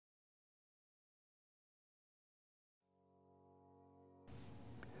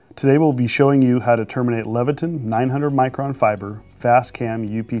Today we'll be showing you how to terminate Leviton 900 micron fiber FastCAM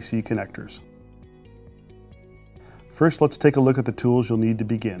UPC connectors. First, let's take a look at the tools you'll need to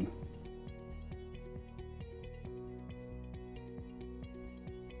begin.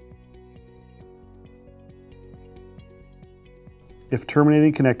 If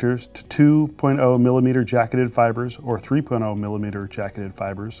terminating connectors to 2.0 millimeter jacketed fibers or 3.0 millimeter jacketed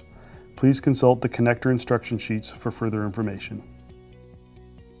fibers, please consult the connector instruction sheets for further information.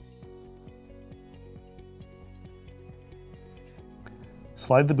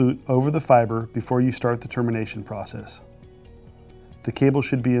 Slide the boot over the fiber before you start the termination process. The cable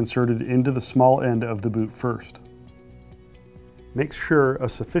should be inserted into the small end of the boot first. Make sure a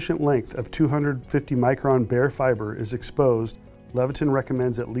sufficient length of 250 micron bare fiber is exposed. Leviton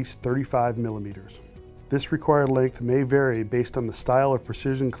recommends at least 35 millimeters. This required length may vary based on the style of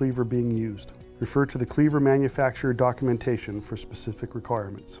precision cleaver being used. Refer to the cleaver manufacturer documentation for specific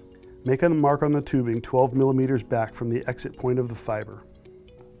requirements. Make a mark on the tubing 12 millimeters back from the exit point of the fiber.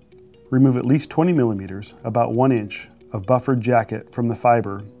 Remove at least 20 millimeters, about 1 inch, of buffered jacket from the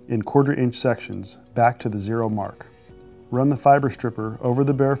fiber in 1/4 inch sections back to the 0 mark. Run the fiber stripper over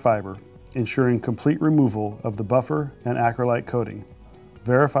the bare fiber, ensuring complete removal of the buffer and acrylite coating.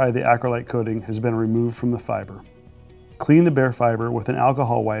 Verify the acrylite coating has been removed from the fiber. Clean the bare fiber with an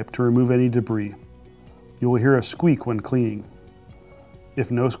alcohol wipe to remove any debris. You will hear a squeak when cleaning. If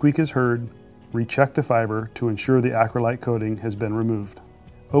no squeak is heard, recheck the fiber to ensure the acrylite coating has been removed.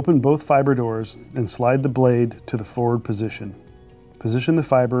 Open both fiber doors and slide the blade to the forward position. Position the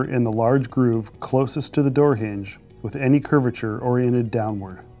fiber in the large groove closest to the door hinge with any curvature oriented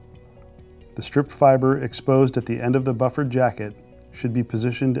downward. The stripped fiber exposed at the end of the buffered jacket should be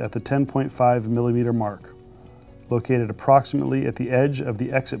positioned at the 10.5 millimeter mark, located approximately at the edge of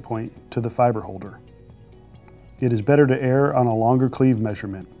the exit point to the fiber holder. It is better to err on a longer cleave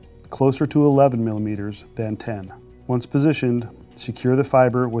measurement, closer to 11 millimeters than 10. Once positioned, secure the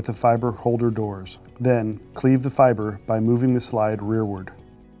fiber with the fiber holder doors. Then, cleave the fiber by moving the slide rearward.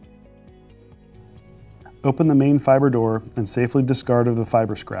 Open the main fiber door and safely discard of the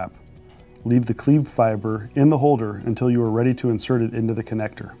fiber scrap. Leave the cleaved fiber in the holder until you are ready to insert it into the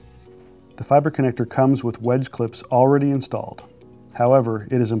connector. The fiber connector comes with wedge clips already installed. However,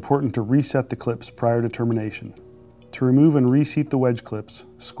 it is important to reset the clips prior to termination. To remove and reseat the wedge clips,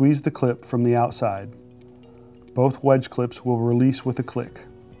 squeeze the clip from the outside. Both wedge clips will release with a click.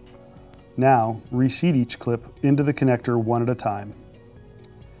 Now, reseat each clip into the connector one at a time.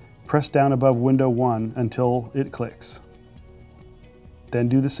 Press down above window 1 until it clicks. Then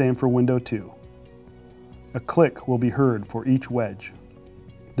do the same for window 2. A click will be heard for each wedge.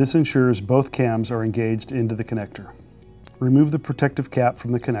 This ensures both cams are engaged into the connector. Remove the protective cap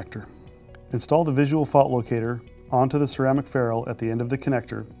from the connector. Install the visual fault locator onto the ceramic ferrule at the end of the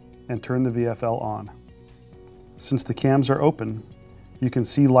connector and turn the VFL on. Since the cams are open, you can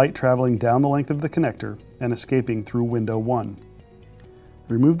see light traveling down the length of the connector and escaping through window 1.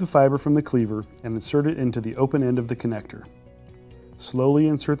 Remove the fiber from the cleaver and insert it into the open end of the connector. Slowly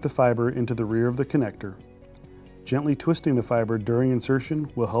insert the fiber into the rear of the connector. Gently twisting the fiber during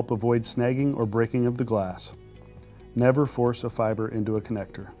insertion will help avoid snagging or breaking of the glass. Never force a fiber into a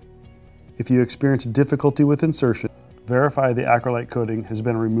connector. If you experience difficulty with insertion, verify the acrylite coating has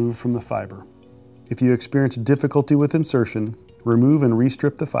been removed from the fiber. If you experience difficulty with insertion, remove and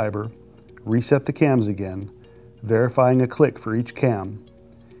restrip the fiber, reset the cams again, verifying a click for each cam,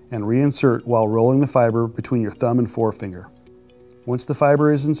 and reinsert while rolling the fiber between your thumb and forefinger. Once the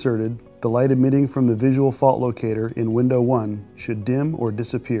fiber is inserted, the light emitting from the visual fault locator in window 1 should dim or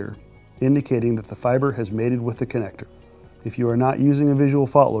disappear, indicating that the fiber has mated with the connector. If you are not using a visual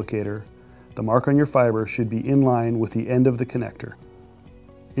fault locator, the mark on your fiber should be in line with the end of the connector.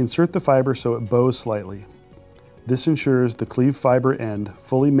 Insert the fiber so it bows slightly. This ensures the cleaved fiber end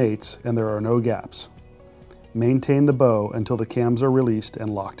fully mates and there are no gaps. Maintain the bow until the cams are released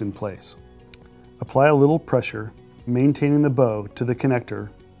and locked in place. Apply a little pressure, maintaining the bow to the connector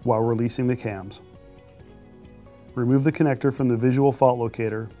while releasing the cams. Remove the connector from the visual fault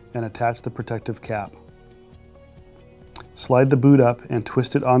locator and attach the protective cap. Slide the boot up and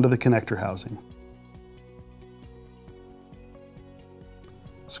twist it onto the connector housing.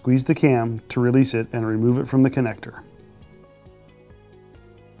 Squeeze the cam to release it and remove it from the connector.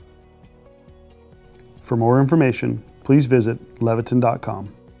 For more information, please visit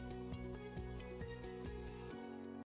Leviton.com.